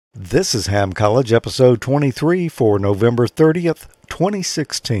This is Ham College, episode 23 for November 30th,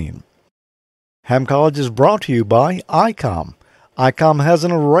 2016. Ham College is brought to you by ICOM. ICOM has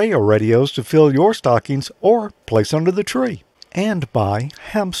an array of radios to fill your stockings or place under the tree. And by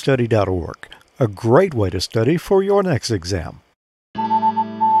hamstudy.org, a great way to study for your next exam.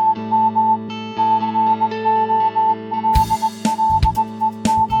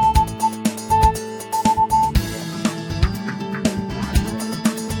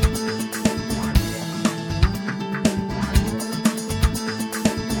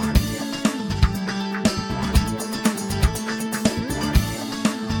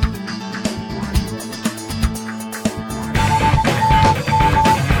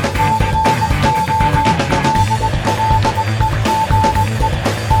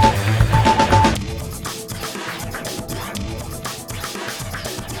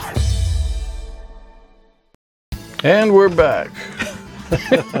 And we're back.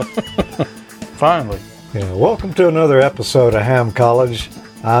 Finally. Yeah, welcome to another episode of Ham College.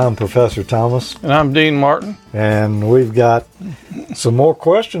 I'm Professor Thomas. And I'm Dean Martin. And we've got some more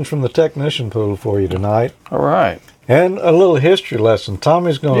questions from the technician pool for you tonight. All right. And a little history lesson.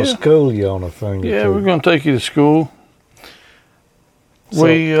 Tommy's going to school you on a thing or two. Yeah, we're going to take you to school. So,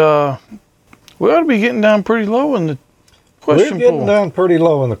 we ought to be getting down pretty low in the question pool. We're getting down pretty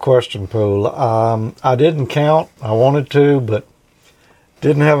low in the question pool. I didn't count. I wanted to, but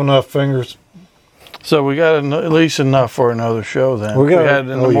didn't have enough fingers. So we got at least enough for another show then. We had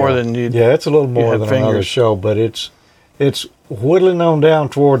more than you. Yeah, it's a little more than another show, but it's whittling on down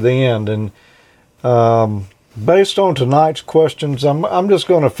toward the end. And based on tonight's questions, I'm just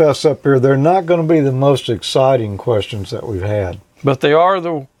going to fess up here. They're not going to be the most exciting questions that we've had. But they are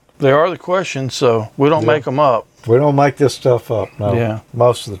the questions, so we don't make them up. We don't make this stuff up, no. Yeah.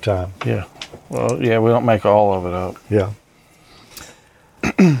 Most of the time. Yeah. Well, yeah, we don't make all of it up. Yeah.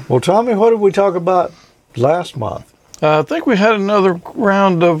 Well, Tommy, what did we talk about last month? I think we had another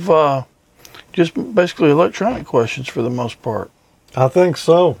round of just basically electronic questions for the most part. I think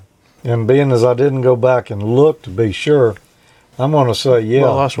so. And being as I didn't go back and look to be sure, I'm going to say, yeah.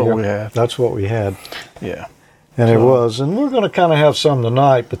 Well, that's what we had. That's what we had. Yeah. And it was. And we're going to kind of have some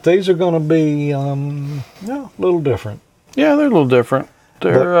tonight, but these are going to be a little different. Yeah, they're a little different.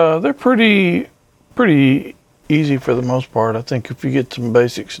 They're pretty easy for the most part, I think, if you get some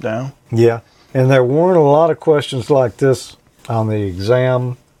basics down. Yeah. And there weren't a lot of questions like this on the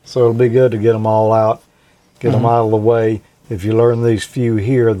exam, so it'll be good to get them all out, get them out of the way. If you learn these few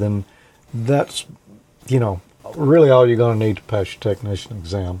here, then that's, really all you're going to need to pass your technician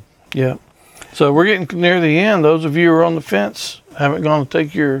exam. Yeah. So we're getting near the end. Those of you who are on the fence, haven't gone to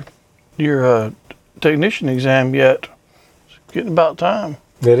take your technician exam yet, it's getting about time.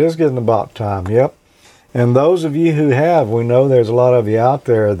 It is getting about time, yep. And those of you who have, we know there's a lot of you out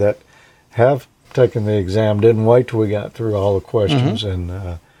there that have taken the exam, didn't wait till we got through all the questions,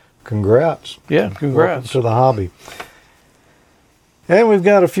 and congrats. Yeah, congrats. Welcome to the hobby. And we've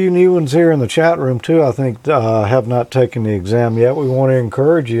got a few new ones here in the chat room, too, I think, have not taken the exam yet. We want to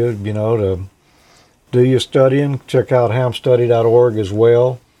encourage you, to do your studying. Check out hamstudy.org as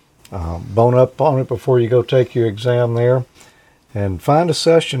well. Bone up on it before you go take your exam there. And find a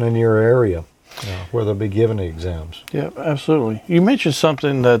session in your area where they'll be giving the exams. Yeah, absolutely. You mentioned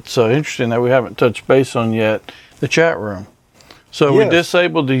something that's interesting that we haven't touched base on yet, the chat room. So we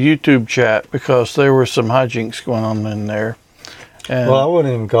disabled the YouTube chat because there were some hijinks going on in there. And, well, I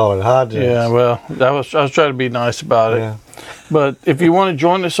wouldn't even call it hijinks. Yeah, well, I was trying to be nice about it. Yeah. But if you want to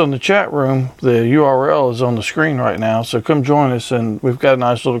join us on the chat room, the URL is on the screen right now. So come join us, and we've got a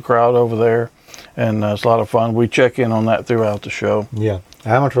nice little crowd over there, and it's a lot of fun. We check in on that throughout the show. Yeah,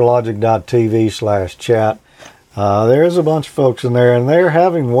 amateurlogic.tv/chat. There's a bunch of folks in there, and they're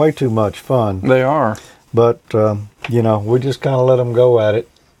having way too much fun. They are. But, we just kind of let them go at it.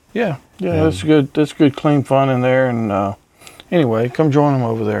 Yeah, that's good. That's good, clean fun in there, and anyway, come join them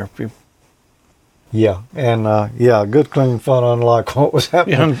over there. Yeah, and good clean fun, unlike what was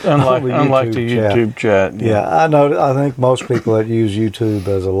happening. Unlike the YouTube chat. Yeah, I know. I think most people that use YouTube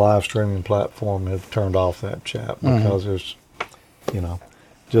as a live streaming platform have turned off that chat because there's,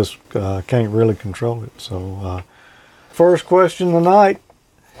 just can't really control it. So, first question tonight: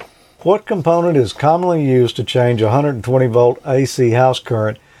 what component is commonly used to change 120 volt AC house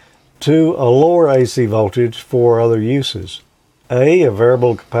current to a lower AC voltage for other uses? A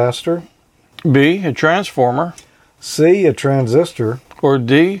variable capacitor. B, a transformer. C, a transistor. Or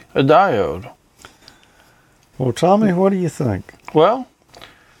D, a diode. Well, Tommy, what do you think? Well,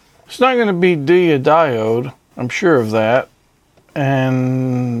 it's not going to be D, a diode. I'm sure of that.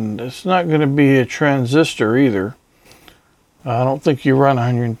 And it's not going to be a transistor either. I don't think you run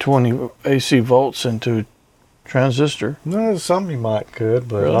 120 AC volts into a transistor. No, some you might could,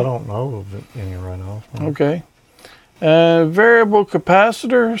 but Really? I don't know of any runoff. No. Okay. Variable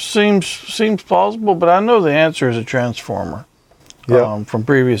capacitor seems plausible, but I know the answer is a transformer. Yeah. From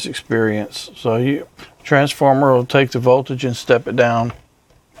previous experience. So transformer will take the voltage and step it down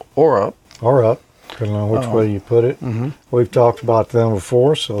or up. Or up, depending on which way you put it. Mm-hmm. We've talked about them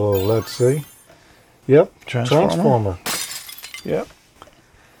before, so let's see. Yep, transformer. Yep.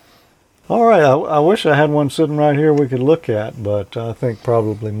 All right, I wish I had one sitting right here we could look at, but I think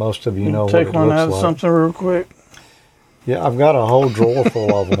probably most of you know what it Take one looks out of like. something real quick. Yeah, I've got a whole drawer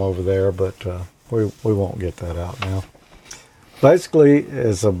full of them over there, but we won't get that out now. Basically,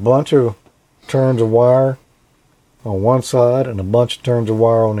 it's a bunch of turns of wire on one side and a bunch of turns of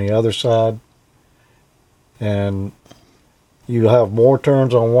wire on the other side. And you have more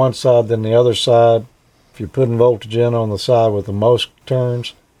turns on one side than the other side. If you're putting voltage in on the side with the most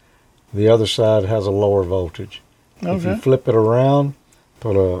turns, the other side has a lower voltage. If you Okay. flip it around,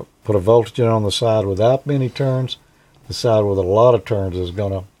 put a voltage in on the side without many turns, the side with a lot of turns is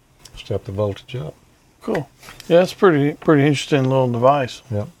going to step the voltage up. Cool. Yeah, it's pretty interesting little device.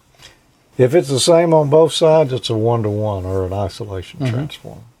 If it's the same on both sides, it's a 1-to-1 or an isolation Mhm.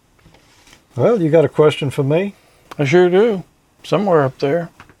 transformer. Well, you got a question for me? I sure do. Somewhere up there.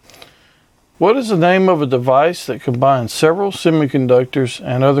 What is the name of a device that combines several semiconductors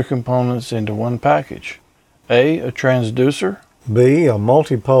and other components into one package? A transducer. B, a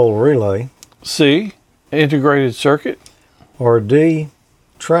multipole relay. C, integrated circuit. Or D,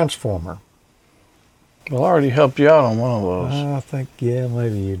 transformer. Well, I already helped you out on one of those. I think, yeah,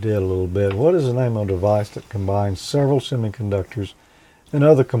 maybe you did a little bit. What is the name of a device that combines several semiconductors and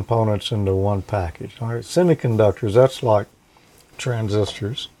other components into one package? All right, semiconductors, that's like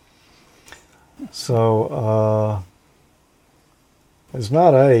transistors. So, it's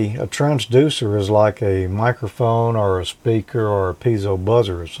not a transducer is like a microphone or a speaker or a piezo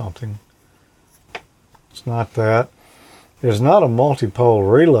buzzer or something. It's not that. It's not a multipole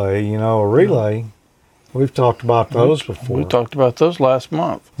relay. You know, a relay, we've talked about those before. We talked about those last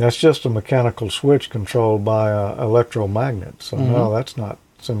month. That's just a mechanical switch controlled by an electromagnet. So no, that's not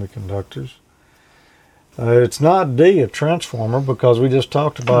semiconductors. It's not D, a transformer, because we just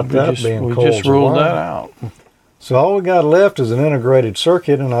talked about that being we coils just of ruled wire. that out. So all we got left is an integrated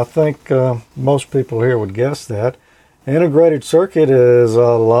circuit, and I think most people here would guess that. Integrated circuit is a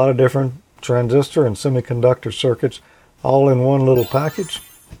lot of different transistor and semiconductor circuits all in one little package.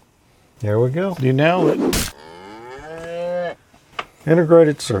 There we go. You nailed it.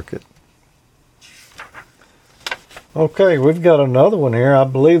 Integrated circuit. Okay, we've got another one here. I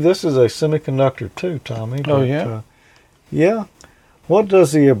believe this is a semiconductor too, Tommy. Oh, yeah? Yeah. What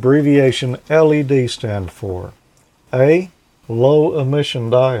does the abbreviation LED stand for? A, low emission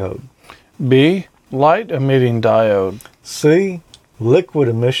diode. B, light emitting diode. C, liquid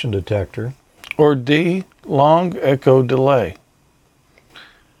emission detector. Or D, long echo delay.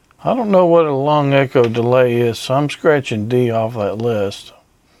 I don't know what a long echo delay is, so I'm scratching D off that list.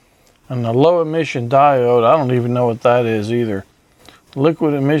 And the low emission diode, I don't even know what that is either.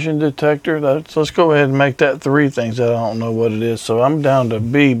 Liquid emission detector, let's go ahead and make that three things that I don't know what it is. So I'm down to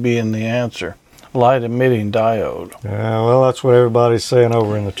B being the answer. Light emitting diode. Yeah, well, that's what everybody's saying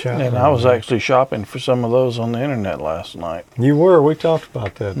over in the chat And room. I was actually shopping for some of those on the internet last night. You were. We talked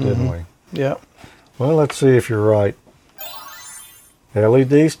about that, didn't we? Yep. Well, let's see if you're right.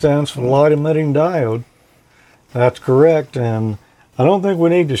 LED stands for light emitting diode. That's correct, and I don't think we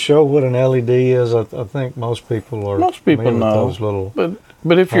need to show what an LED is. I think most people are Most people familiar with know. those little.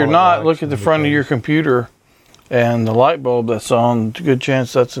 But if you're Solid not, lights look at the front of your computer and the light bulb that's on, good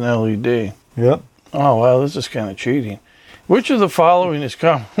chance that's an LED. Yep. Oh, wow, this is kind of cheating. Which of the following is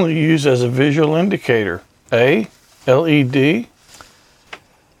commonly used as a visual indicator? A, LED. B,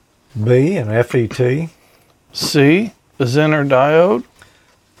 an FET. C, a Zener diode.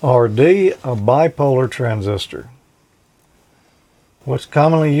 Or D, a bipolar transistor. What's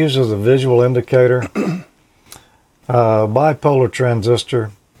commonly used as a visual indicator? Bipolar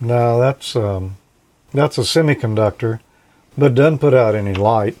transistor. No, that's a semiconductor, but doesn't put out any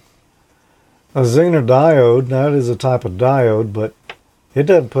light. A Zener diode, that is a type of diode, but it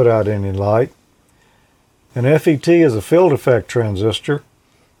doesn't put out any light. An FET is a field effect transistor.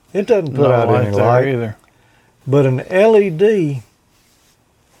 It doesn't put No out light any there light. either. But an LED,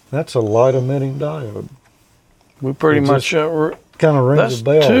 that's a light emitting diode. We pretty It much, Kind of rings that's a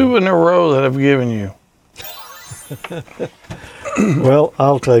bell. 2 in a row that I've given you. Well,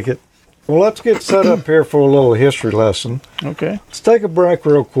 I'll take it. Well, let's get set up here for a little history lesson. Okay. Let's take a break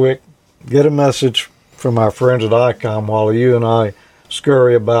real quick, get a message from our friends at ICOM while you and I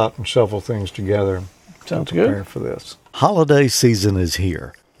scurry about and shuffle things together. Sounds Prepare good. for this. Holiday season is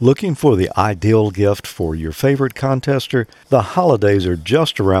here. Looking for the ideal gift for your favorite contester? The holidays are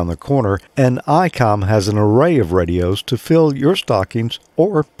just around the corner, and ICOM has an array of radios to fill your stockings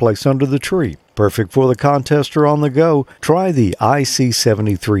or place under the tree. Perfect for the contester on the go, try the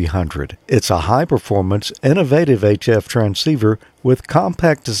IC7300. It's a high-performance, innovative HF transceiver with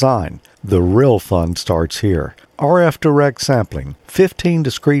compact design. The real fun starts here. RF direct sampling, 15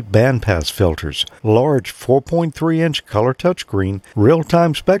 discrete bandpass filters, large 4.3-inch color touchscreen,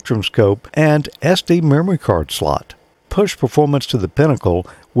 real-time spectrum scope, and SD memory card slot. Push performance to the pinnacle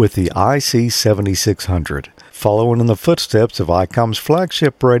with the IC7600. Following in the footsteps of ICOM's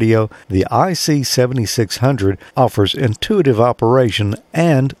flagship radio, the IC7600 offers intuitive operation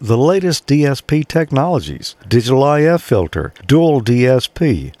and the latest DSP technologies. Digital IF filter, dual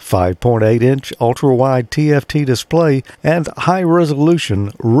DSP, 5.8-inch ultra-wide TFT display, and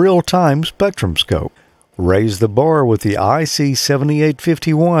high-resolution real-time spectrum scope. Raise the bar with the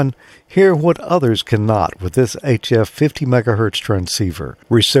IC7851. Hear what others cannot with this HF 50 MHz transceiver.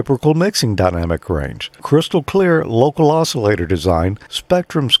 Reciprocal mixing dynamic range, crystal clear local oscillator design,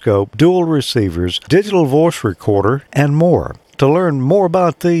 spectrum scope, dual receivers, digital voice recorder, and more. To learn more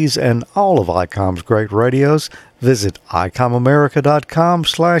about these and all of ICOM's great radios, visit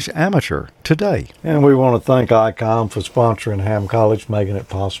icomamerica.com/amateur today. And we want to thank ICOM for sponsoring Ham College, making it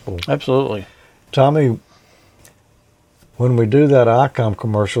possible. Absolutely. Tommy, when we do that ICOM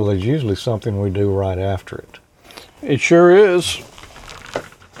commercial, there's usually something we do right after it. It sure is.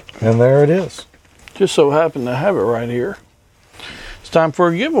 And there it is. Just so happen to have it right here. It's time for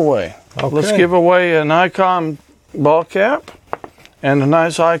a giveaway. Okay. Let's give away an ICOM ball cap and a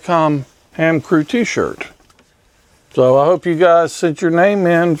nice ICOM Ham Crew t-shirt. So I hope you guys sent your name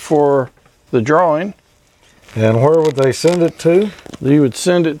in for the drawing. And where would they send it to? You would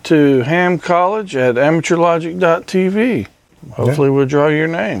send it to hamcollege@amateurlogic.tv. Hopefully we'll draw your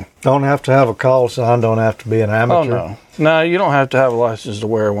name. Don't have to have a call sign, don't have to be an amateur. Oh, no. No, you don't have to have a license to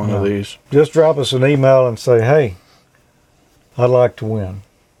wear one of these. Just drop us an email and say, hey, I'd like to win.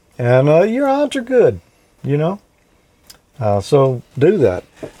 And your odds are good, you know. So do that.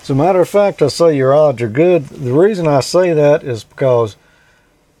 As a matter of fact, I say your odds are good. The reason I say that is because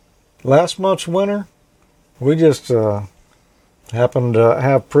last month's winner, we just happened to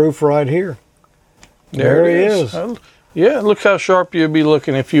have proof right here. There he is. Yeah, look how sharp you'll be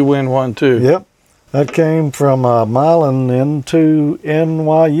looking if you win one, too. Yep. That came from Milan into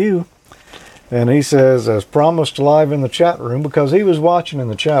NYU. And he says, as promised live in the chat room, because he was watching in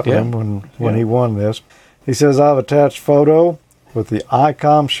the chat room when he won this. He says, I've attached photo with the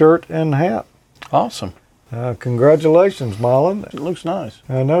ICOM shirt and hat. Awesome. Congratulations, Milan. It looks nice.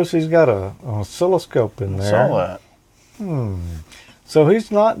 I notice he's got an oscilloscope in there. I saw that. So he's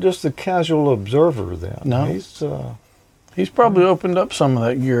not just a casual observer then. No. He's probably opened up some of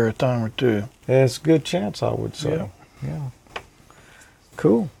that gear a time or two. It's a good chance, I would say. Yeah.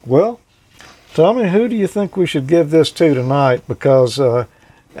 Cool. Well, Tommy, who do you think we should give this to tonight? Because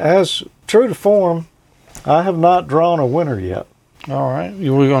as true to form, I have not drawn a winner yet. All right.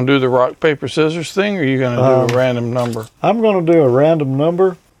 We going to do the rock, paper, scissors thing, or are you going to do a random number? I'm going to do a random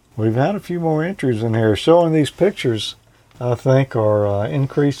number. We've had a few more entries in here. Showing these pictures, I think, are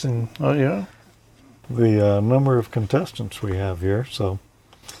increasing the number of contestants we have here. So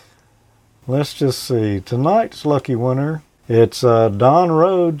let's just see. Tonight's lucky winner, it's Don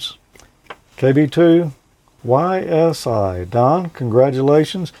Rhodes, KB2YSI. Don,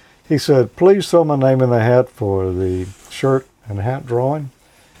 congratulations. He said, please throw my name in the hat for the shirt and hat drawing.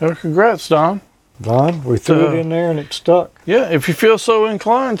 Well, congrats, Don. Don, we threw it in there and it stuck. Yeah, if you feel so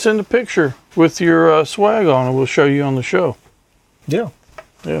inclined, send a picture with your swag on and we'll show you on the show. Yeah.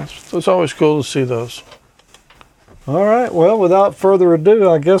 Yeah, it's always cool to see those. All right. Well, without further ado,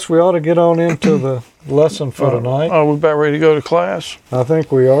 I guess we ought to get on into the lesson for tonight. Oh, we're about ready to go to class? I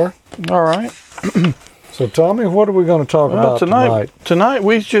think we are. All right. So, Tommy, what are we going to talk about tonight? Tonight,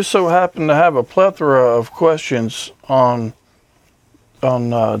 we just so happen to have a plethora of questions on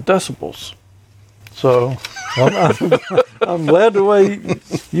decibels. So, I'm glad the way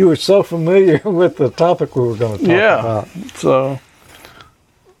you were so familiar with the topic we were going to talk about. So,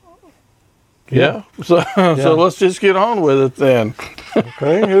 So let's just get on with it then.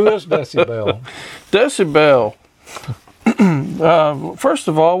 Okay, who is Decibel? Decibel. First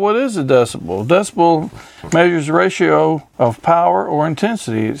of all, what is a decibel? Decibel measures the ratio of power or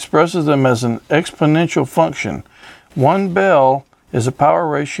intensity. It expresses them as an exponential function. 1 bell is a power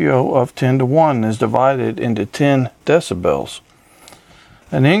ratio of 10 to 1 and is divided into 10 decibels.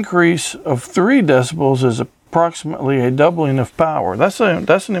 An increase of 3 decibels is approximately a doubling of power. That's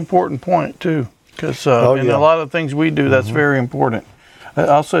an important point too, because in a lot of things we do, that's very important.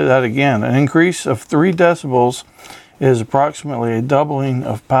 I'll say that again. An increase of 3 decibels is approximately a doubling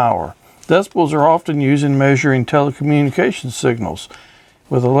of power. Decibels are often used in measuring telecommunication signals.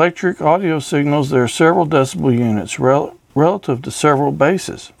 With electric audio signals, there are several decibel units relative to several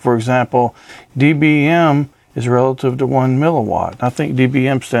bases. For example, dBm is relative to 1 milliwatt. I think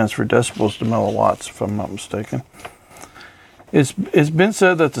dBm stands for decibels to milliwatts, if I'm not mistaken. It's been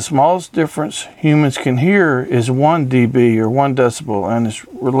said that the smallest difference humans can hear is 1 dB or 1 decibel, and is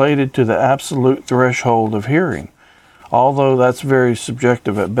related to the absolute threshold of hearing. Although that's very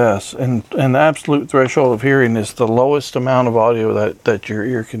subjective at best. And the absolute threshold of hearing is the lowest amount of audio that your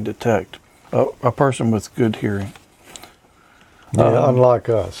ear can detect. A person with good hearing. Yeah, unlike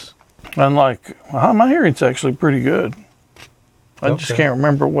us. My hearing's actually pretty good. I just can't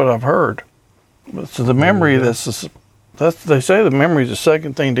remember what I've heard. So the memory, they say the memory is the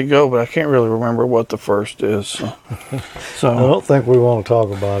second thing to go, but I can't really remember what the first is. So I don't think we want to talk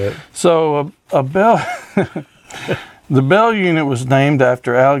about it. So a Bell, the Bell unit was named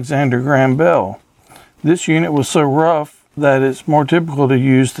after Alexander Graham Bell. This unit was so rough that it's more typical to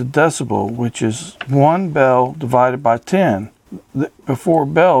use the decibel, which is 1 bell divided by 10. Before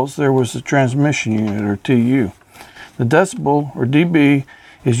bells, there was a transmission unit, or TU. The decibel, or dB,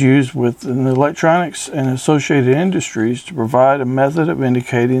 is used within electronics and associated industries to provide a method of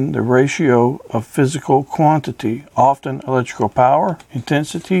indicating the ratio of physical quantity, often electrical power,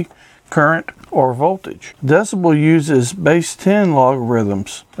 intensity, current, or voltage. Decibel uses base 10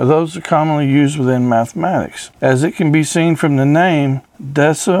 logarithms. Those are commonly used within mathematics. As it can be seen from the name,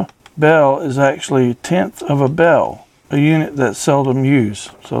 decibel is actually a tenth of a bell, a unit that's seldom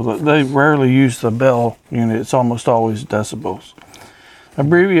used. So that they rarely use the bell unit. It's almost always decibels.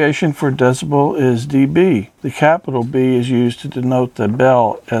 Abbreviation for decibel is dB. The capital B is used to denote the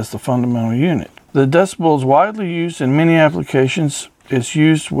bell as the fundamental unit. The decibel is widely used in many applications. It's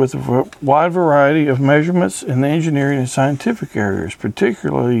used with a wide variety of measurements in the engineering and scientific areas,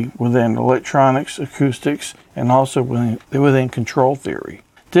 particularly within electronics, acoustics, and also within control theory.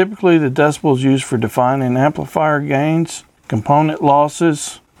 Typically, the decibel is used for defining amplifier gains, component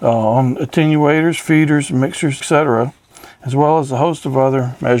losses, on attenuators, feeders, mixers, etc., as well as a host of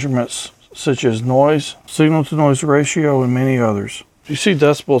other measurements such as noise, signal-to-noise ratio, and many others. You see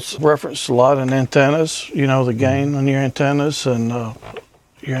decibels referenced a lot in antennas, the gain on your antennas and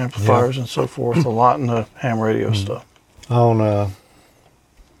your amplifiers and so forth, a lot in the ham radio stuff. I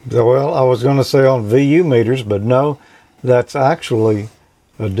was going to say on VU meters, but no, that's actually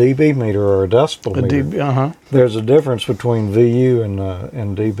a dB meter or a decibel meter. dB, There's a difference between VU and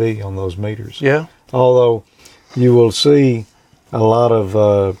dB on those meters. Yeah. Although you will see a lot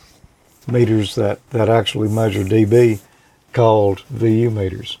of meters that actually measure dB called VU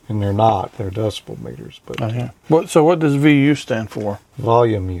meters, and they're not. They're decibel meters. But So what does VU stand for?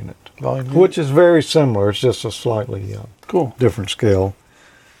 Volume unit. Volume unit. Which is very similar. It's just a slightly different scale.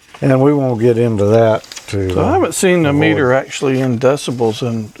 And we won't get into that. So I haven't seen a meter actually in decibels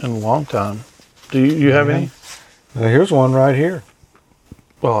in a long time. Do you have any? Here's one right here.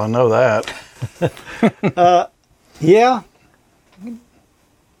 Well, I know that. Yeah.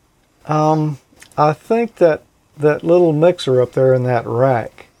 I think that little mixer up there in that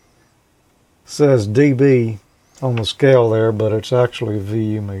rack says dB on the scale there, but it's actually a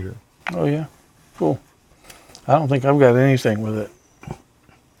VU meter. Oh, yeah. Cool. I don't think I've got anything with it.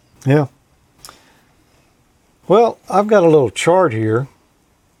 Yeah. Well, I've got a little chart here,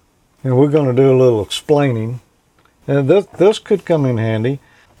 and we're going to do a little explaining. And this could come in handy.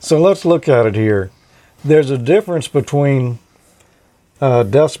 So let's look at it here. There's a difference between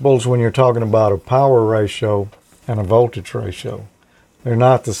decibels when you're talking about a power ratio and a voltage ratio. They're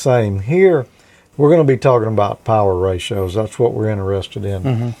not the same. Here, we're going to be talking about power ratios. That's what we're interested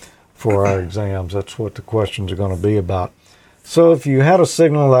in for our exams. That's what the questions are going to be about. So if you had a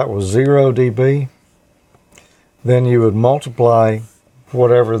signal that was 0 dB, then you would multiply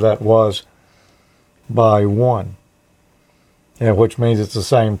whatever that was by 1, which means it's the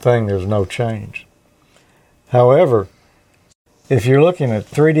same thing. There's no change. However, if you're looking at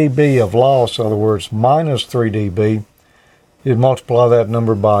 3 dB of loss, in other words, minus 3 dB, you'd multiply that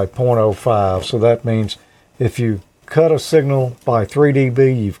number by 0.05. So that means if you cut a signal by 3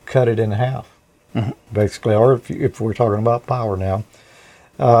 dB, you've cut it in half, basically. Or if we're talking about power now,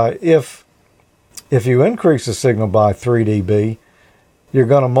 if you increase the signal by 3 dB, you're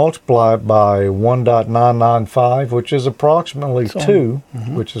going to multiply it by 1.995, which is approximately 2,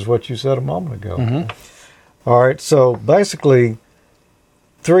 which is what you said a moment ago. All right, so basically,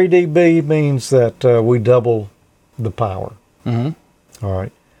 3 dB means that we double the power. Mm-hmm. All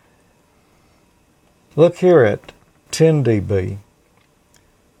right. Look here at 10 dB.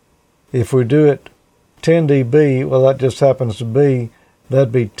 If we do it 10 dB, well, that just happens to be,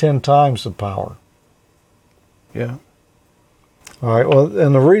 that'd be 10 times the power. Yeah. All right. Well,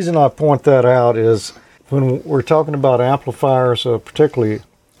 and the reason I point that out is when we're talking about amplifiers, particularly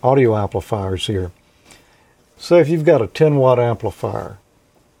audio amplifiers here. Say if you've got a 10 watt amplifier,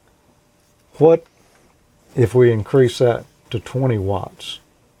 what if we increase that to 20 watts?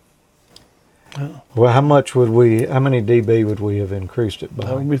 Oh. Well, how many dB would we have increased it by?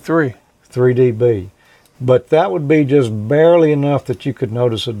 That would be 3. 3 dB. But that would be just barely enough that you could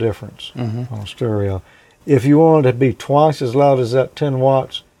notice a difference on stereo. If you wanted it to be twice as loud as that 10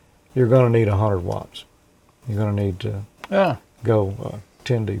 watts, you're going to need 100 watts. You're going to need to go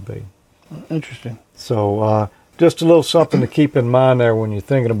 10 dB. Interesting. So just a little something to keep in mind there when you're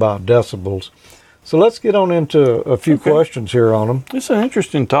thinking about decibels. So let's get on into a few questions here on them. It's an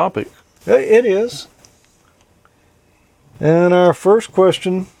interesting topic. It is. And our first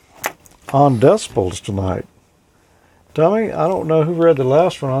question on decibels tonight. Tommy, I don't know who read the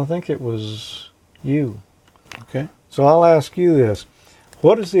last one. I think it was you. Okay. So I'll ask you this.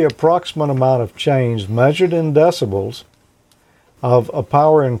 What is the approximate amount of change measured in decibels of a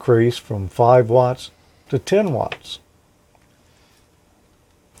power increase from 5 watts to 10 watts?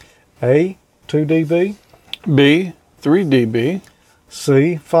 A, 2 dB. B, 3 dB.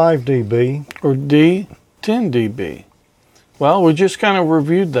 C, 5 dB. Or D, 10 dB. Well, we just kind of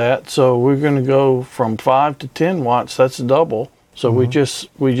reviewed that, so we're going to go from 5 to 10 watts. That's double. So we just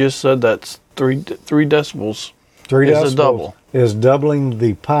said that's 3 decibels. 3 is decibels a double. is doubling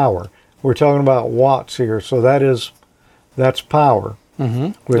the power. We're talking about watts here, so that's power,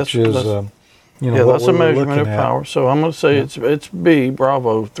 which is what that's a we're measurement looking of at. power. So I'm going to say it's B,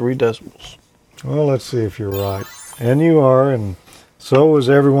 bravo, 3 decibels. Well, let's see if you're right, and you are, and so is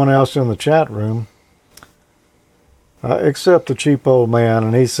everyone else in the chat room, except the cheap old man,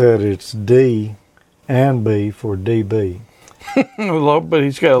 and he said it's D and B for dB. But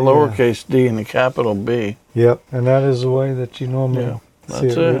he's got a lowercase d and a capital B. Yep, and that is the way that you normally see that's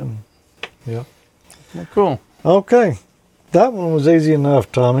it written. Yep. Well, cool. Okay, that one was easy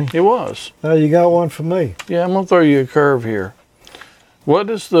enough, Tommy. It was. You got one for me. Yeah, I'm going to throw you a curve here. What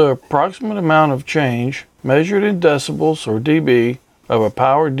is the approximate amount of change measured in decibels or dB of a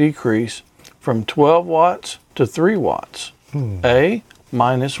power decrease from 12 watts to 3 watts? A,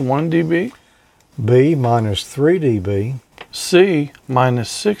 minus 1 dB. B, minus 3 dB. C, minus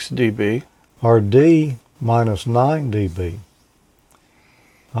 6 dB. Or D, minus 9 dB.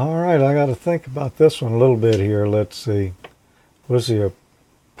 All right, I got to think about this one a little bit here. Let's see. What is the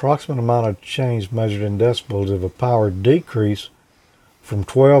approximate amount of change measured in decibels of a power decrease from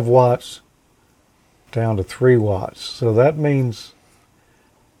 12 watts down to 3 watts? So that means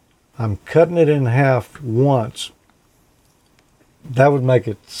I'm cutting it in half once. That would make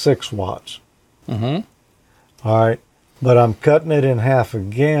it 6 watts. Mm-hmm. All right. But I'm cutting it in half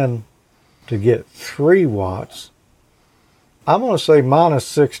again to get 3 watts. I'm going to say minus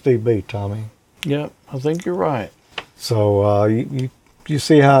 6 dB, Tommy. Yep, I think you're right. So you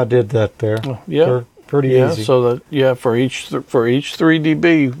see how I did that there? Yeah. Pretty easy. So that for each 3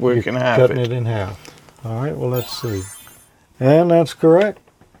 dB we can have cutting it in half. All right. Well, let's see. And that's correct.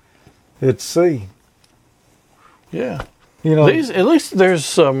 It's C. Yeah. You know, These, at least there's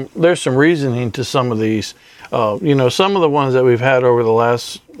some reasoning to some of these. Some of the ones that we've had over the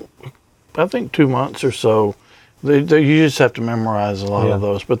last, I think, 2 months or so, you just have to memorize a lot of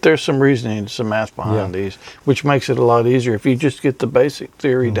those. But there's some reasoning, some math behind these, which makes it a lot easier. If you just get the basic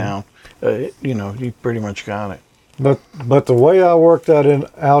theory down, you pretty much got it. But the way I worked that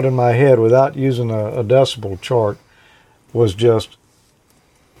out in my head without using a decibel chart was just,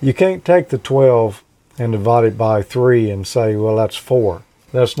 you can't take the 12 and divide it by 3 and say, well, that's 4.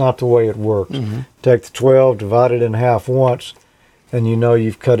 That's not the way it works. Mm-hmm. Take the 12, divide it in half once, and you know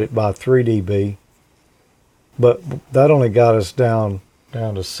you've cut it by 3 dB. But that only got us down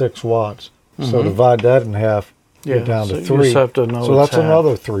to 6 watts. So divide that in half, get down to 3. You just have to know so that's half.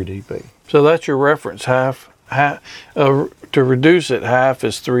 another 3 dB. So that's your reference. Half to reduce it, half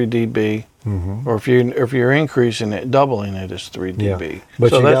is 3 dB. Mm-hmm. Or if you're increasing it, doubling it is 3 dB. Yeah.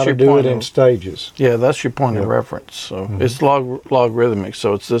 But so you that's got to your do point it in stages. Yeah, that's your point of reference. So it's logarithmic.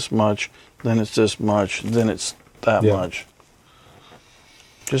 So it's this much, then it's this much, then it's that much.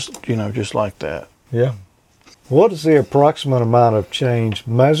 Just like that. Yeah. What is the approximate amount of change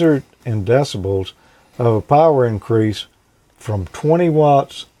measured in decibels of a power increase from 20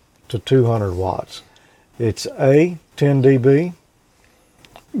 watts to 200 watts? It's A, 10 dB.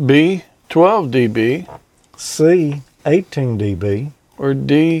 B, 12 dB, C, 18 dB, or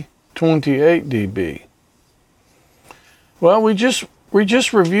D, 28 dB? Well, we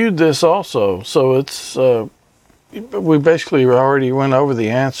just reviewed this also, so it's we basically already went over the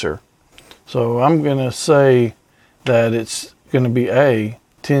answer. So I'm going to say that it's going to be A,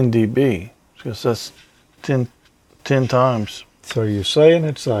 10 dB, because that's 10 times. So you're saying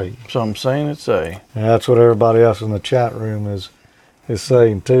it's A. So I'm saying it's A. And that's what everybody else in the chat room is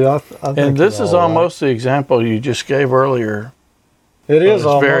saying too. I think And this you're is all right. almost the example you just gave earlier. It is it's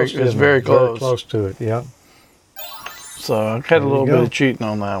almost. it's very close. Very close to it. Yeah. So I had a little go. bit of cheating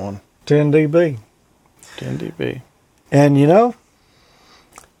on that one. 10 dB. 10 dB. And you know,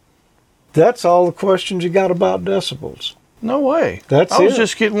 that's all the questions you got about decibels. No way. That's I was it.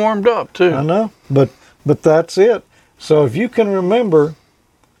 just getting warmed up too. I know, but that's it. So if you can remember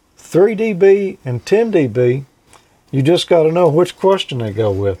 3 dB and 10 dB, you just got to know which question they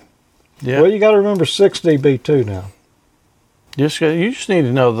go with. Yeah. Well, you got to remember 6 dB too now. You just need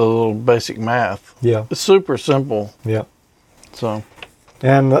to know the little basic math. Yeah, It's super simple. yeah. So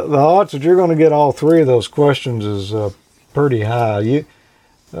And the odds that you're going to get all three of those questions is pretty high. You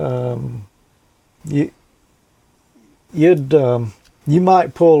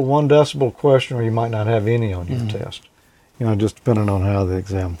might pull 1 decibel question, or you might not have any on your test. You know, just depending on how the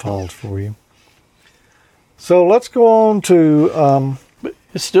exam falls for you. So let's go on to.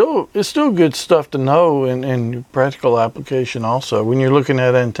 it's still good stuff to know in practical application also when you're looking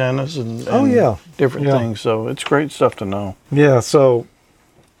at antennas and Oh, yeah. different Yeah. things. So it's great stuff to know. Yeah, so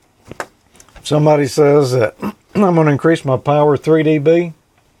somebody says that I'm going to increase my power 3 dB,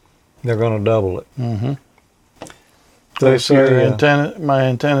 they're going to double it. Mm-hmm. They say, My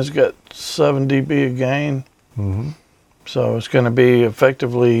antenna's got 7 dB of gain, mhm. so it's going to be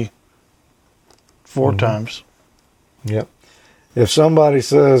effectively 4 times. Yep. If somebody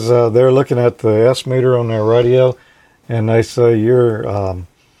says they're looking at the S meter on their radio, and they say you're 20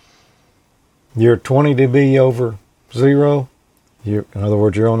 dB over zero, in other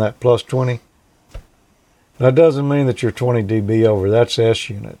words, you're on that plus 20. That doesn't mean that you're 20 dB over. That's S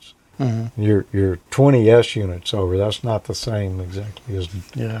units. Mm-hmm. You're 20 S units over. That's not the same exactly as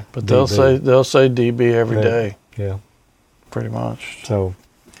Yeah, but dB. they'll say dB every Yeah. day, yeah. pretty much. So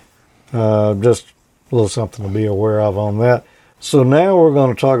just a little something to be aware of on that. So now we're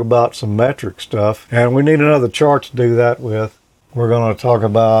going to talk about some metric stuff, and we need another chart to do that with. We're going to talk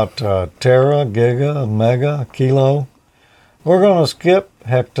about tera, giga, mega, kilo. We're going to skip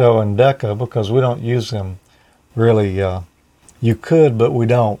hecto and deca because we don't use them really. You could, but we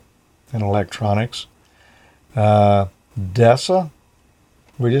don't in electronics. Deci,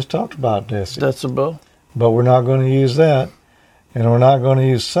 we just talked about deci. Decibel. But we're not going to use that. And we're not going to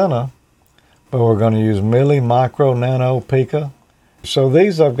use centi, but we're going to use milli, micro, nano, pica. So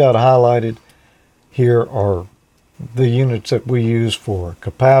these I've got highlighted here are the units that we use for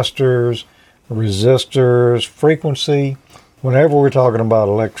capacitors, resistors, frequency. Whenever we're talking about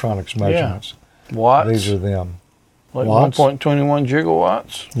electronics measurements, Watts. these are them. Like watts. 1.21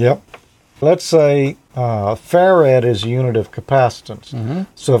 gigawatts. Yep. Let's say farad is a unit of capacitance. Mm-hmm.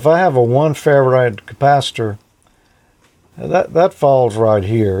 So if I have a 1 farad capacitor, that falls right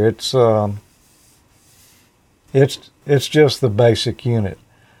here. It's just the basic unit.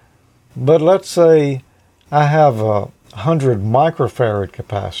 But let's say I have a 100 microfarad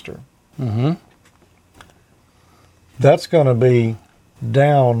capacitor. Mm-hmm. That's going to be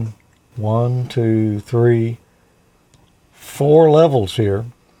down 1, 2, 3, 4 levels here.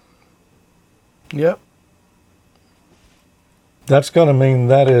 Yep. That's going to mean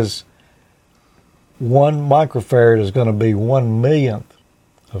that is 1 microfarad is going to be 1/1,000,000th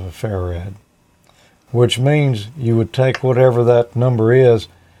of a farad, which means you would take whatever that number is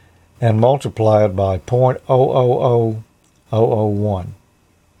and multiply it by 0.000001.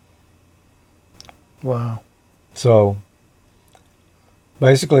 Wow. So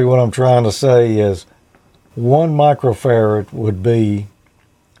basically what I'm trying to say is 1 microfarad would be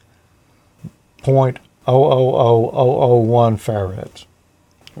 0.000001 farads.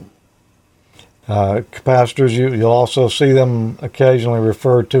 Capacitors, you'll also see them occasionally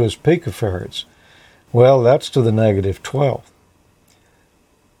referred to as picofarads. Well, that's to the -12th.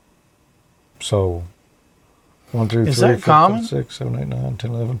 So 1, 2, 3, Is that 4, common? 5, 6, 7, 8, 9,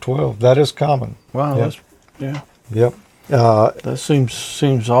 10, 11, 12. That is common. Wow. Yep. Yeah. Yep. That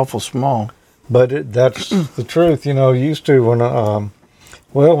seems awful small. But that's the truth. You know, used to when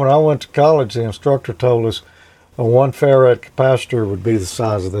when I went to college, the instructor told us a 1 farad capacitor would be the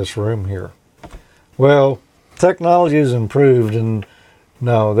size of this room here. Well, technology has improved, and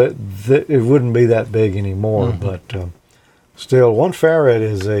no, that it wouldn't be that big anymore. Mm-hmm. But still 1 farad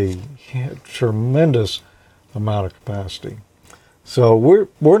is a tremendous amount of capacity. So we're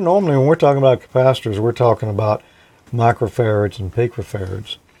normally, when we're talking about capacitors, we're talking about microfarads and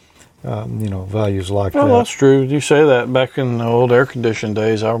picofarads, values like that. Well, that's true. You say that. Back in the old air conditioned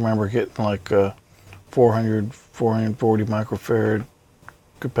days, I remember getting like 440 microfarad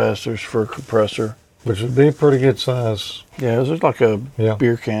capacitors for a compressor. Which would be a pretty good size. Yeah, it was like a Yeah.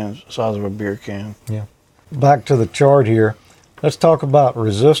 beer can, size of a beer can. Yeah. Back to the chart here. Let's talk about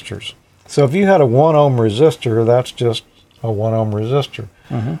resistors. So if you had a 1 ohm resistor, that's just a 1 ohm resistor.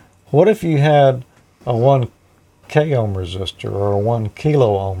 Mm-hmm. What if you had a 1 k ohm resistor or a 1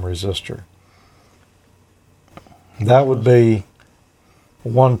 kilo ohm resistor? That would be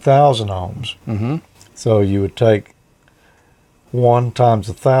 1,000 ohms. Mm-hmm. So you would take 1 times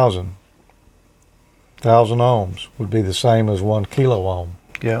 1,000. 1,000 ohms would be the same as 1 kilo ohm.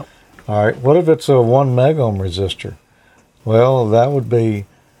 Yeah. All right. What if it's a 1 meg ohm resistor? Well, that would be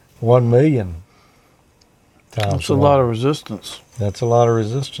 1 million times. That's a lot of resistance. That's a lot of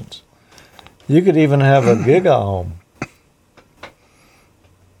resistance. You could even have a giga ohm.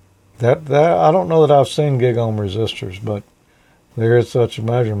 That I don't know that I've seen giga ohm resistors, but there is such a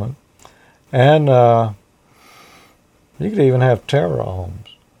measurement. And you could even have tera ohms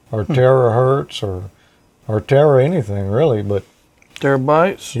or terahertz or tera anything really, but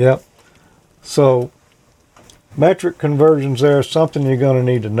Terabytes? yep. So metric conversions there is something you're going to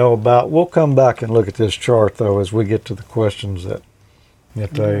need to know about. We'll come back and look at this chart though as we get to the questions that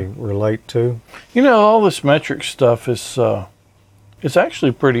they relate to. You know, all this metric stuff is it's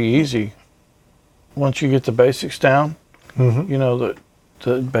actually pretty easy once you get the basics down. Mm-hmm. You know,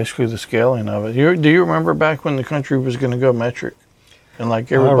 basically the scaling of it. Do you remember back when the country was going to go metric? And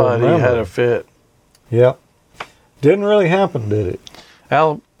like everybody had a fit. Yep. Didn't really happen, did it?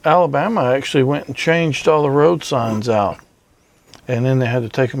 Alabama actually went and changed all the road signs out. And then they had to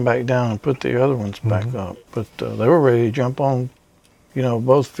take them back down and put the other ones back up. But they were ready to jump on,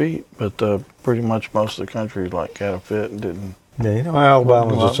 both feet. But pretty much most of the country had a fit and didn't. Yeah,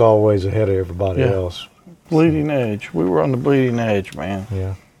 Alabama's just always ahead of everybody else. Bleeding edge. We were on the bleeding edge, man.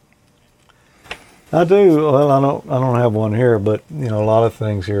 Yeah. I do. Well, I don't have one here, but a lot of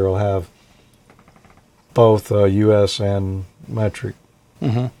things here will have both U.S. and metric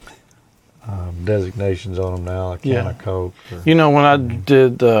designations on them now, like can of Coke. When I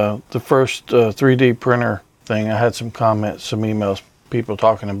did the first 3D printer thing, I had some comments, some emails, people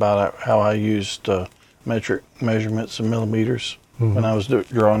talking about how I used metric measurements in millimeters when I was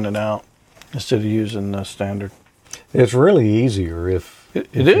drawing it out instead of using the standard. It's really easier if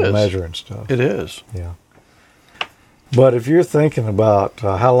you're measuring stuff. It is. Yeah. But if you're thinking about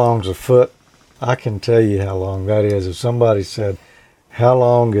how long's a foot, I can tell you how long that is. If somebody said, how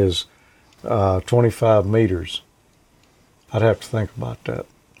long is 25 meters, I'd have to think about that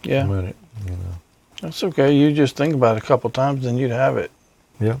a minute. That's okay. You just think about it a couple times, then you'd have it.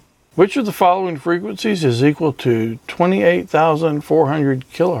 Yeah. Which of the following frequencies is equal to 28,400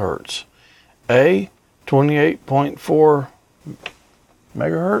 kilohertz? A, 28.4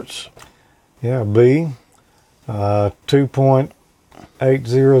 megahertz. Yeah, B, 2.800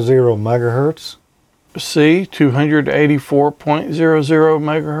 megahertz. C, 284.00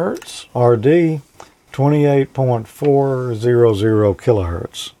 megahertz. Or D, 28.400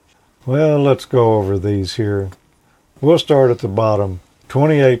 kilohertz. Well, let's go over these here. We'll start at the bottom.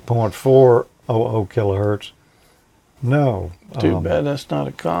 28.400 kilohertz. No. Too bad that's not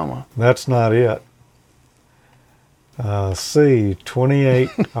a comma. That's not it. C,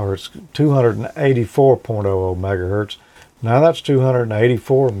 284.00 megahertz. Now that's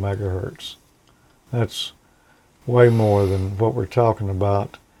 284 megahertz. That's way more than what we're talking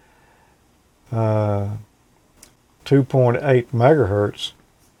about. 2.8 megahertz.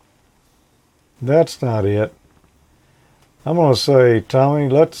 That's not it. I'm going to say, Tommy,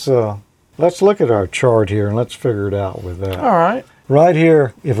 let's look at our chart here and let's figure it out with that. All right. Right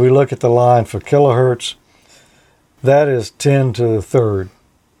here, if we look at the line for kilohertz, that is 10 to the third.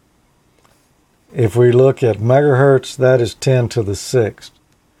 If we look at megahertz, that is 10 to the sixth.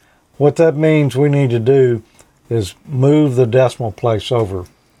 What that means we need to do is move the decimal place over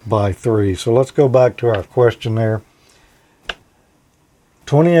by 3. So let's go back to our question there.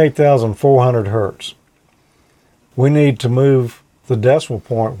 28,400 hertz. We need to move the decimal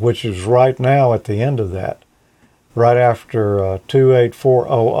point, which is right now at the end of that, right after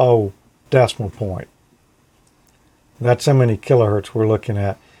 28400 decimal point. That's how many kilohertz we're looking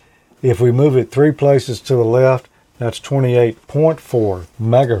at. If we move it 3 places to the left, that's 28.4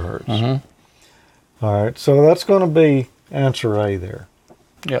 megahertz. All right, so that's going to be answer A there.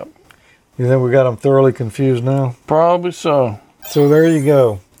 Yep. You think we got them thoroughly confused now? Probably so. So there you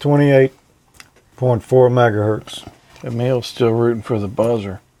go, 28.4 megahertz. Emil's still rooting for the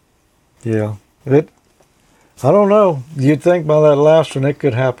buzzer. Yeah, I don't know. You'd think by that last one it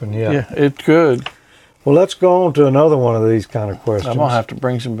could happen, Yeah, it could. Well, let's go on to another one of these kind of questions. I'm going to have to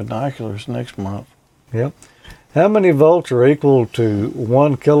bring some binoculars next month. Yep. How many volts are equal to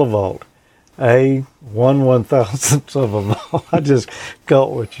 1 kilovolt? A, 1/1000th of a volt. I just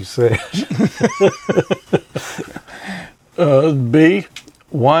caught what you said. B,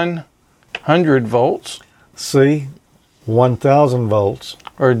 100 volts. C, 1,000 volts.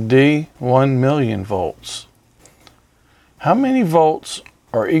 Or D, 1 million volts. How many volts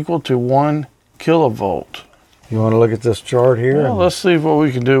are equal to 1 kilovolt? You want to look at this chart here? Well, let's see what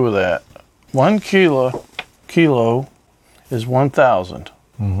we can do with that. 1 kilo is 1,000.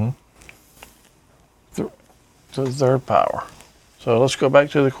 Mm-hmm. To the third power. So let's go back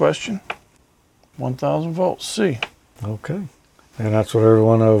to the question. 1,000 volts, C. Okay. And that's what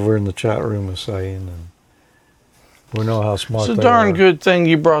everyone over in the chat room is saying. And we know how smart It's a they darn are. good thing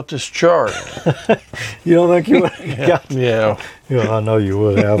you brought this chart. You don't think you would have got Yeah. Yeah, I know you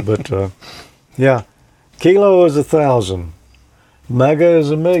would have, but yeah. Kilo is 1,000. Mega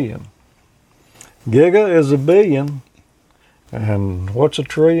is 1,000,000. Giga is 1,000,000,000. And what's a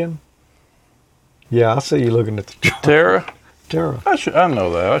trillion? Yeah, I see you looking at the chart. Tera? Tera. I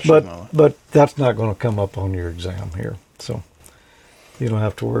know that. I should know that. But that's not going to come up on your exam here. So you don't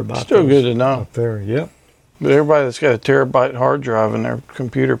have to worry about Still those good to know. up there. Yep. But everybody that's got a terabyte hard drive in their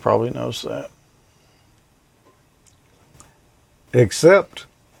computer probably knows that. Except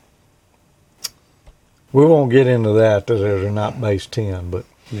we won't get into that they're not base 10, but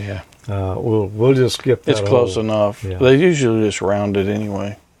Yeah. we'll just skip that. It's close whole- enough. Yeah. They usually just round it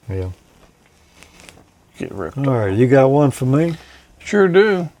anyway. Yeah. Get ripped. All right, you got one for me? Sure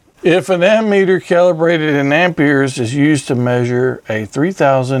do. If an ammeter calibrated in amperes is used to measure a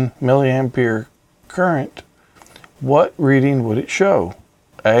 3,000 milliampere current, what reading would it show?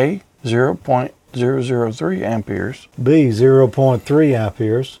 A, 0.003 amperes, B, 0.3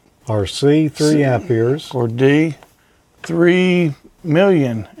 amperes, or C, 3 amperes. or D, 3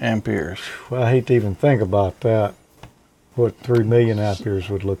 million amperes. Well, I hate to even think about that, what 3 million amperes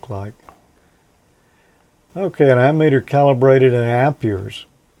would look like. Okay, an ammeter calibrated in amperes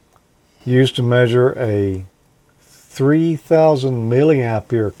used to measure a 3,000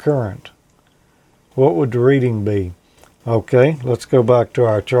 milliampere current. What would the reading be? Okay, let's go back to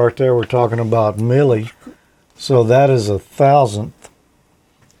our chart there. We're talking about milli. So that is 1,000th,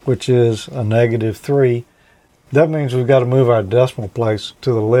 which is a -3. That means we've got to move our decimal place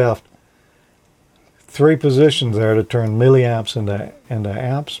to the left 3 positions there to turn milliamps into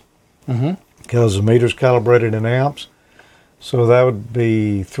amps. Mm-hmm. Because the meter's calibrated in amps. So that would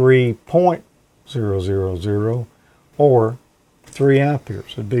be 3.000 or 3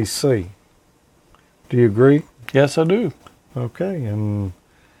 amperes. It'd be C. Do you agree? Yes, I do. Okay, and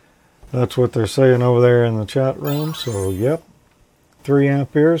that's what they're saying over there in the chat room. So, yep, 3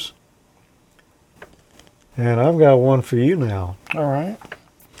 amperes. And I've got one for you now. All right.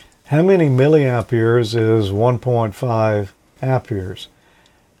 How many milliamperes is 1.5 amperes?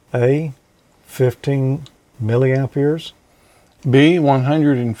 A, 15 milliamperes. B,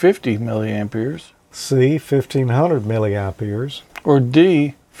 150 milliamperes. C, 1,500 milliamperes. Or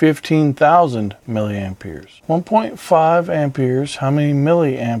D, 15,000 milliamperes. 1.5 amperes, how many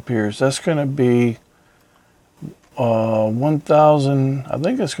milliamperes? That's going to be 1,000, I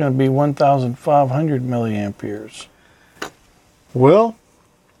think it's going to be 1,500 milliamperes. Well,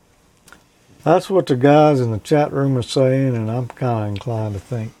 that's what the guys in the chat room are saying, and I'm kind of inclined to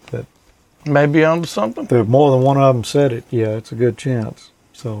think that Maybe onto something? if more than one of them said it, yeah, it's a good chance.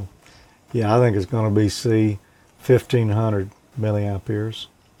 So, yeah, I think it's going to be C, 1,500 milliamperes.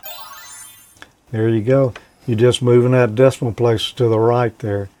 There you go. You're just moving that decimal place to the right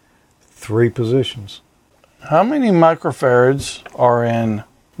there. 3 positions. How many microfarads are in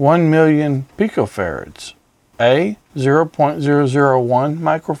 1 million picofarads? A, 0.001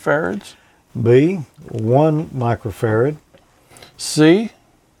 microfarads. B, 1 microfarad. C,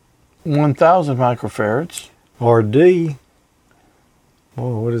 1,000 microfarads. Or D,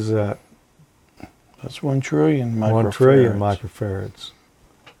 oh, what is that? That's 1 trillion microfarads. 1 trillion microfarads.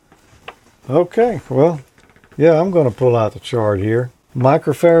 Okay, well, yeah, I'm going to pull out the chart here.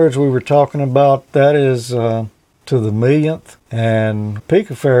 Microfarads we were talking about, that is to the millionth. And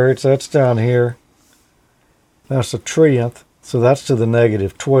picofarads, that's down here. That's a trillionth. So that's to the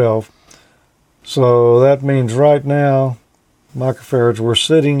 -12. So that means right now, microfarads, we're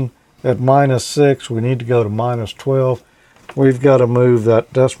sitting at -6. We need to go to -12. we've got to move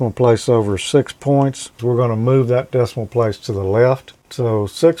that decimal place over 6 points. We're going to move that decimal place to the left. So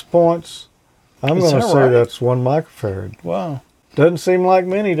 6 points, I'm Is going to that say right? that's 1 microfarad. Wow. Doesn't seem like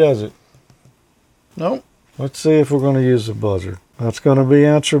many, does it? Nope. Let's see if we're going to use the buzzer. That's going to be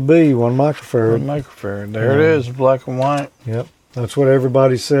answer B, 1 microfarad. 1 microfarad. There it is, black and white. Yep, that's what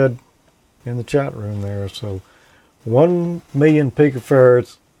everybody said in the chat room there. So 1 million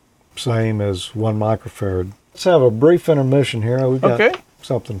picofarads, same as 1 microfarad. Let's have a brief intermission here. We've got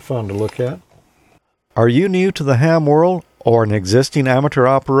something fun to look at. Are you new to the ham world or an existing amateur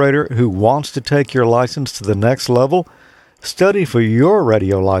operator who wants to take your license to the next level? Study for your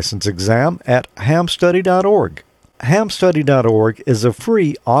radio license exam at hamstudy.org. Hamstudy.org is a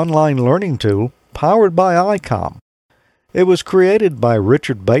free online learning tool powered by ICOM. It was created by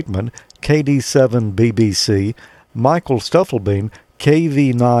Richard Bateman, KD7BBC, Michael Stufflebeam,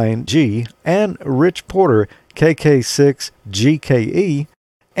 KV9G, and Rich Porter, KK6GKE,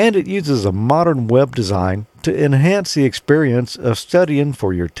 and it uses a modern web design to enhance the experience of studying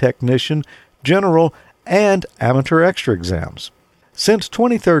for your technician, general, and amateur extra exams. Since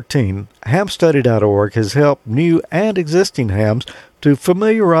 2013, hamstudy.org has helped new and existing hams to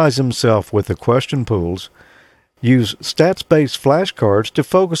familiarize themselves with the question pools, use stats-based flashcards to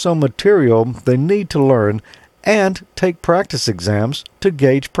focus on material they need to learn, and take practice exams to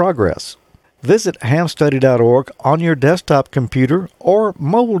gauge progress. Visit hamstudy.org on your desktop computer or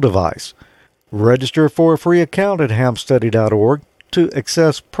mobile device. Register for a free account at hamstudy.org to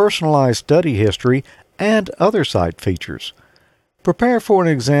access personalized study history and other site features. Prepare for an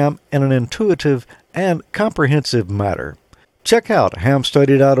exam in an intuitive and comprehensive manner. Check out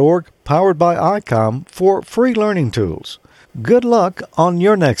hamstudy.org, powered by ICOM, for free learning tools. Good luck on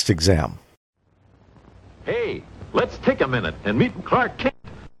your next exam. Hey, let's take a minute and meet Clark Kent,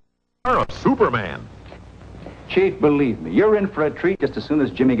 of Superman. Chief, believe me, you're in for a treat just as soon as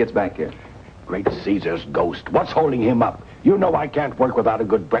Jimmy gets back here. Great Caesar's ghost. What's holding him up? You know I can't work without a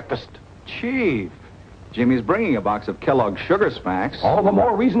good breakfast. Chief, Jimmy's bringing a box of Kellogg's Sugar Smacks. All the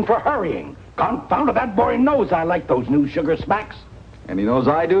more reason for hurrying. Confound it, that boy knows I like those new Sugar Smacks. And he knows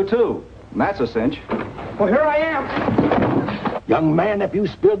I do, too. And that's a cinch. Well, here I am. Young man, if you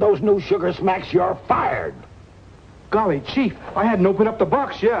spill those new Sugar Smacks, you're fired. Golly, Chief, I hadn't opened up the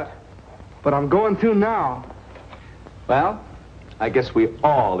box yet. But I'm going to now. Well, I guess we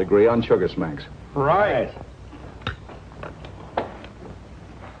all agree on Sugar Smacks. Right.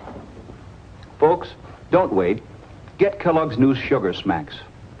 Folks, don't wait. Get Kellogg's new Sugar Smacks.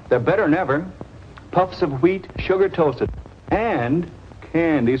 They're better than ever. Puffs of wheat, sugar toasted, and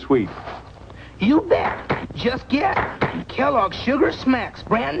candy sweet. You bet. Just get Kellogg's Sugar Smacks,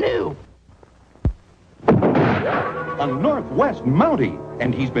 brand new. A Northwest Mountie,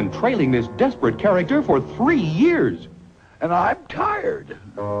 and he's been trailing this desperate character for 3 years. And I'm tired.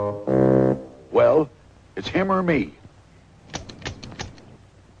 Well, it's him or me.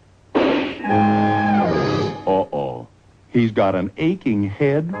 Uh-oh. He's got an aching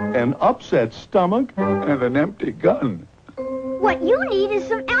head, an upset stomach, and an empty gun. What you need is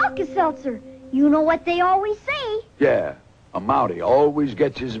some Alka-Seltzer. You know what they always say. Yeah, a Mountie always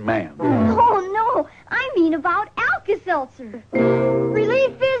gets his man. Oh, no, I mean about Alka-Seltzer.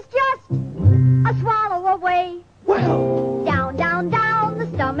 Relief is just a swallow away. Well. Down, down, down, the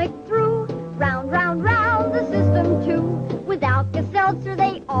stomach through. Round, round, round, the system too. With Alka-Seltzer,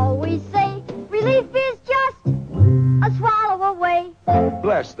 they always say, relief is just a swallow away.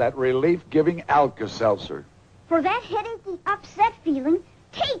 Bless that relief-giving Alka-Seltzer. For that headachy, upset feeling,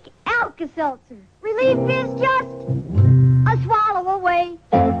 take Alka-Seltzer. Relief is just a swallow away.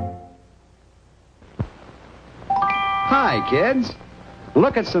 Hi, kids.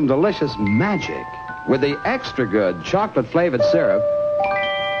 Look at some delicious magic with the extra good chocolate-flavored syrup,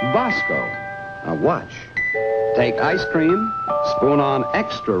 Bosco. Now watch. Take ice cream, spoon on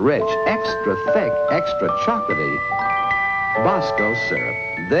extra rich, extra thick, extra chocolatey Bosco syrup.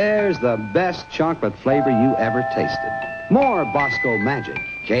 There's the best chocolate flavor you ever tasted. More Bosco magic.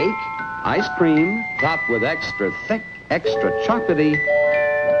 Cake, ice cream, topped with extra thick, extra chocolatey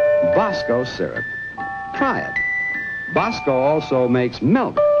Bosco syrup. Try it. Bosco also makes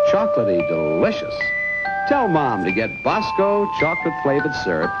milk chocolatey delicious. Tell Mom to get Bosco chocolate-flavored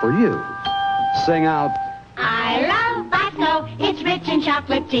syrup for you. Sing out, I love Bosco, it's rich in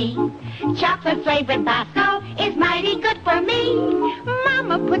chocolate tea. Chocolate-flavored Bosco is mighty good for me.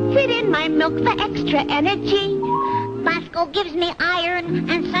 Mama puts it in my milk for extra energy. Bosco gives me iron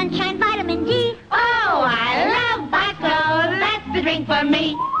and sunshine vitamin D. Oh, I love Bosco, that's the drink for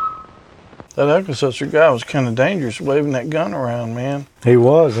me. That Alka-Seltzer guy was kind of dangerous waving that gun around, man. He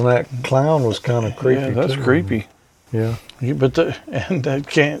was, and that clown was kind of creepy. Yeah, that's too. creepy. Yeah. But and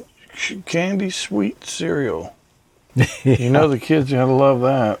that candy sweet cereal. You know the kids gotta love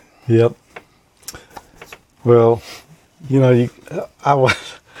that. Yep. Well, you know,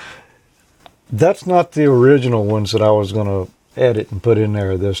 that's not the original ones that I was going to edit and put in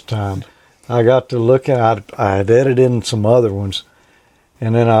there this time. I got to look at, I had edited in some other ones,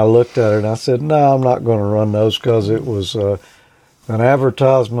 and then I looked at it and I said, no, I'm not going to run those because it was an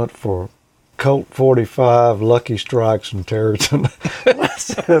advertisement for Colt 45, Lucky Strikes, and Territon. I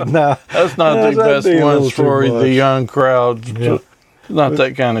said, no. That's not the best ones for the young crowd. Yeah. Not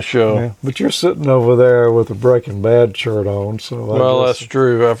that kind of show. Yeah, but you're sitting over there with a Breaking Bad shirt on, so well, that's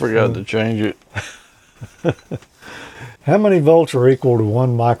true. I forgot to change it. How many volts are equal to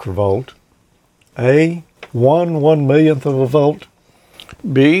 1 microvolt? A, 1/1,000,000th of a volt.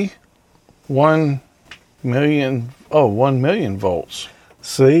 B, 1 million 1,000,000 volts.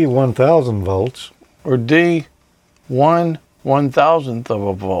 C, 1,000 volts. Or D, 1/1000th of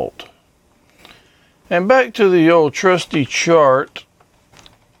a volt. And back to the old trusty chart.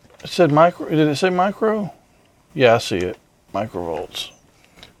 It said micro. Did it say micro? Yeah, I see it. Microvolts.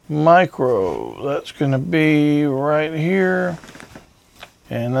 Micro. That's going to be right here.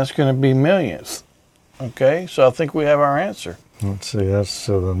 And that's going to be millionth. Okay, so I think we have our answer. Let's see, that's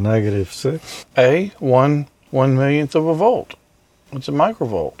the -6. A, 1/1,000,000th of a volt. It's a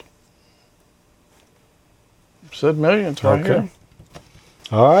microvolt. It said millionth right here.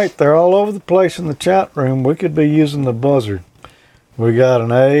 All right, they're all over the place in the chat room. We could be using the buzzer. We got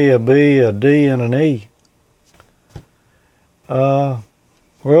an A, a B, a D, and an E. Well,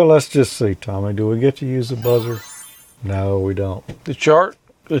 let's just see, Tommy. Do we get to use the buzzer? No, we don't. The chart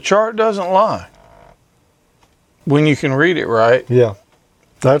doesn't lie. When you can read it right. Yeah,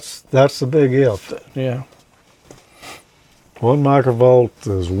 that's the big if. Yeah. 1 microvolt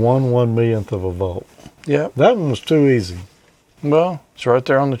is 1/1,000,000th of a volt. Yeah. That one was too easy. Well, it's right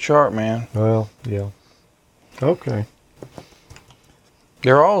there on the chart, man. Well, yeah. Okay.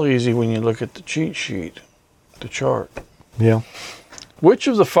 They're all easy when you look at the cheat sheet, the chart. Yeah. Which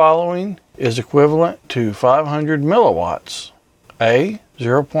of the following is equivalent to 500 milliwatts? A,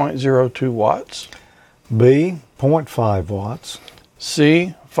 0.02 watts. B, 0.5 watts.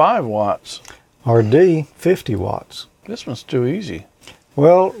 C, 5 watts. Or D, 50 watts. This one's too easy.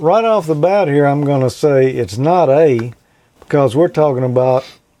 Well, right off the bat here, I'm going to say it's not A because we're talking about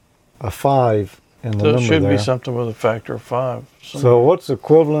a 5 in the So number it should there. be something with a factor of 5. So what's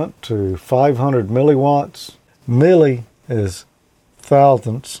equivalent to 500 milliwatts? Milli is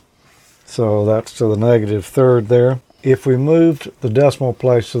thousandths, so that's to the -3rd there. If we moved the decimal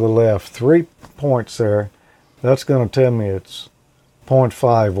place to the left 3 points there, that's going to tell me it's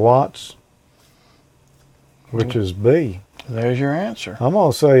 0.5 watts, which is B. There's your answer. I'm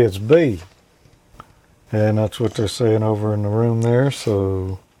going to say it's B. And that's what they're saying over in the room there,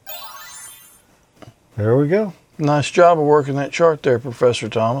 so there we go. Nice job of working that chart there, Professor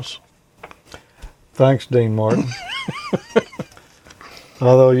Thomas. Thanks, Dean Martin.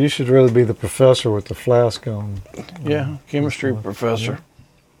 Although you should really be the professor with the flask on. Yeah, chemistry professor.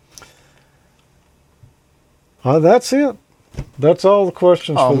 That's it. That's all the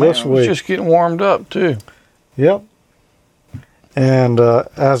questions for this week. It's just getting warmed up, too. Yep. And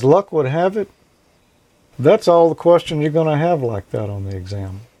as luck would have it, that's all the questions you're going to have like that on the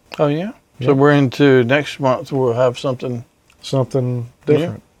exam. Oh, yeah? Yep. So we're into next month, we'll have something different.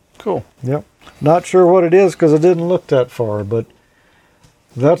 Yeah. Cool. Yep. Not sure what it is because I didn't look that far, but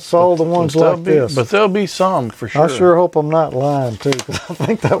that's all the ones like this. But there'll be some for sure. I sure hope I'm not lying too, because I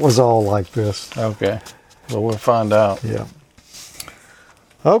think that was all like this. Okay. Well, we'll find out. Yeah.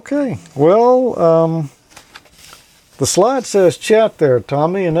 Okay. Well, the slide says chat there,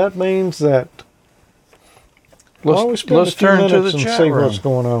 Tommy, and that means that let's turn to the and chat see room. what's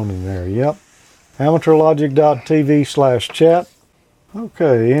going on in there. Yep. amateurlogic.tv/chat.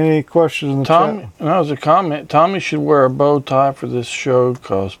 Okay, any questions in the chat? No, there's a comment. Tommy should wear a bow tie for this show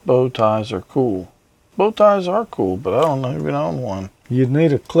because bow ties are cool. Bow ties are cool, but I don't even own one. You'd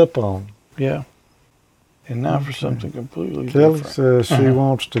need a clip-on. Yeah. And now for something completely Kelly different. says she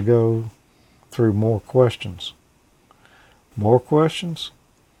wants to go through more questions. More questions?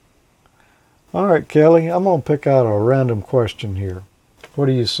 All right, Kelly, I'm going to pick out a random question here. What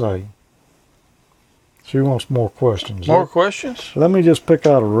do you say? She wants more questions. More questions? Let me just pick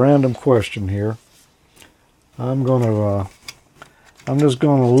out a random question here. I'm just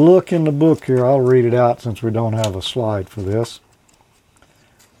going to look in the book here. I'll read it out since we don't have a slide for this.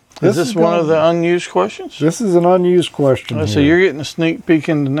 Is this one of the unused questions? This is an unused question. So you're getting a sneak peek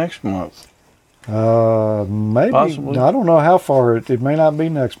into next month. Maybe. Possibly. I don't know how far. It may not be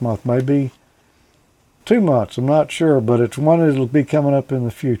next month. Maybe 2 months. I'm not sure, but it's one that'll be coming up in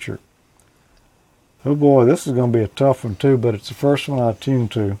the future. Oh boy, this is going to be a tough one too, but it's the first one I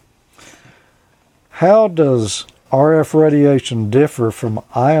tuned to. How does RF radiation differ from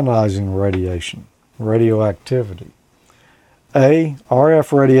ionizing radiation, radioactivity? A,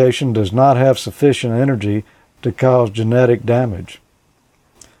 RF radiation does not have sufficient energy to cause genetic damage.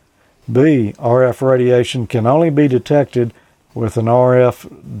 B, RF radiation can only be detected with an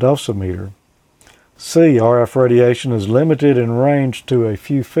RF dosimeter. C, RF radiation is limited in range to a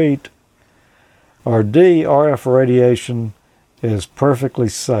few feet. Or D, RF radiation is perfectly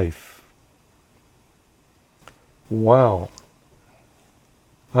safe. Wow.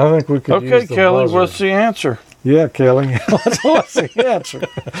 I think we could use Okay, the Kelly, buzzer. what's the answer? Yeah, Kelly. What's the answer?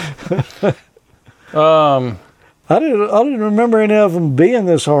 I didn't remember any of them being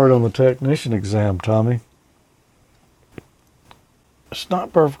this hard on the technician exam, Tommy. It's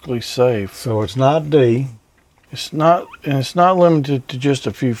not perfectly safe. So it's not D. It's not, and it's not limited to just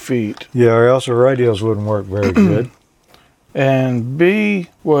a few feet. Yeah, or else the radios wouldn't work very good. And B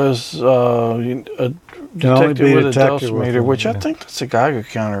was only detected be with a detected with dosimeter, them, which I yeah. think that's a Geiger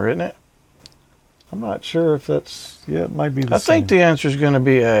counter, isn't it? I'm not sure if that's, yeah, it might be the I same. think the answer is going to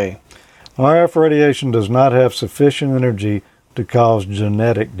be A. RF radiation does not have sufficient energy to cause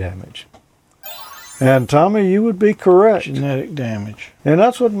genetic damage. And Tommy, you would be correct. Genetic damage. And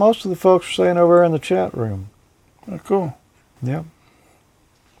that's what most of the folks are saying over there in the chat room. Oh, cool. Yeah.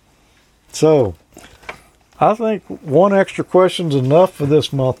 So, I think one extra question's enough for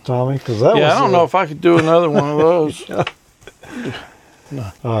this month, Tommy, because that was. Yeah, I don't know if I could do another one of those.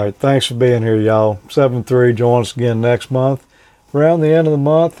 No. All right, thanks for being here, y'all. 7-3, join us again next month. Around the end of the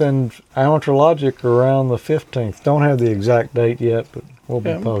month, and Amateur Logic around the 15th. Don't have the exact date yet, but we'll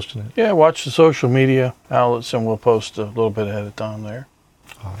be posting it. Yeah, watch the social media outlets, and we'll post a little bit ahead of time there.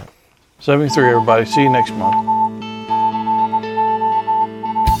 All right. 73, everybody. See you next month.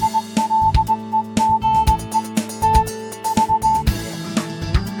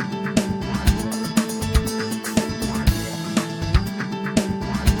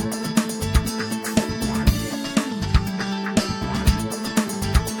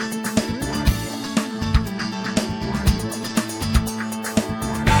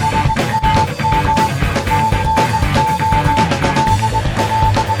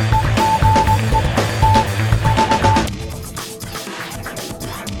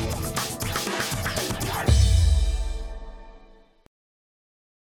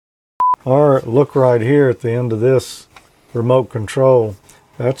 Or look right here at the end of this remote control.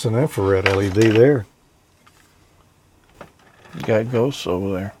 That's an infrared LED there. You got ghosts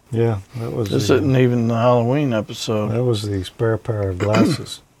over there. Yeah, that was. This isn't even the Halloween episode. That was the spare pair of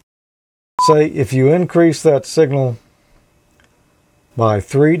glasses. Say if you increase that signal by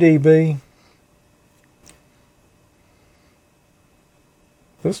 3 dB,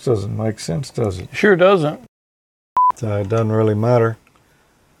 this doesn't make sense, does it? Sure doesn't. So it doesn't really matter.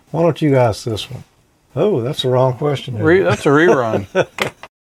 Why don't you ask this one? Oh, that's the wrong question. That's a rerun.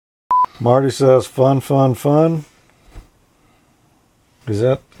 Marty says, fun, fun, fun. Is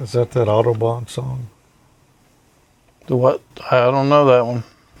that Autobahn song? The what? I don't know that one.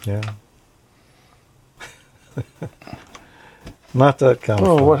 Yeah. Not that kind of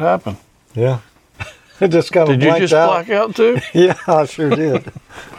Oh, fun. what happened? Yeah. It just kind of Did you blanked just out. black out too? Yeah, I sure did.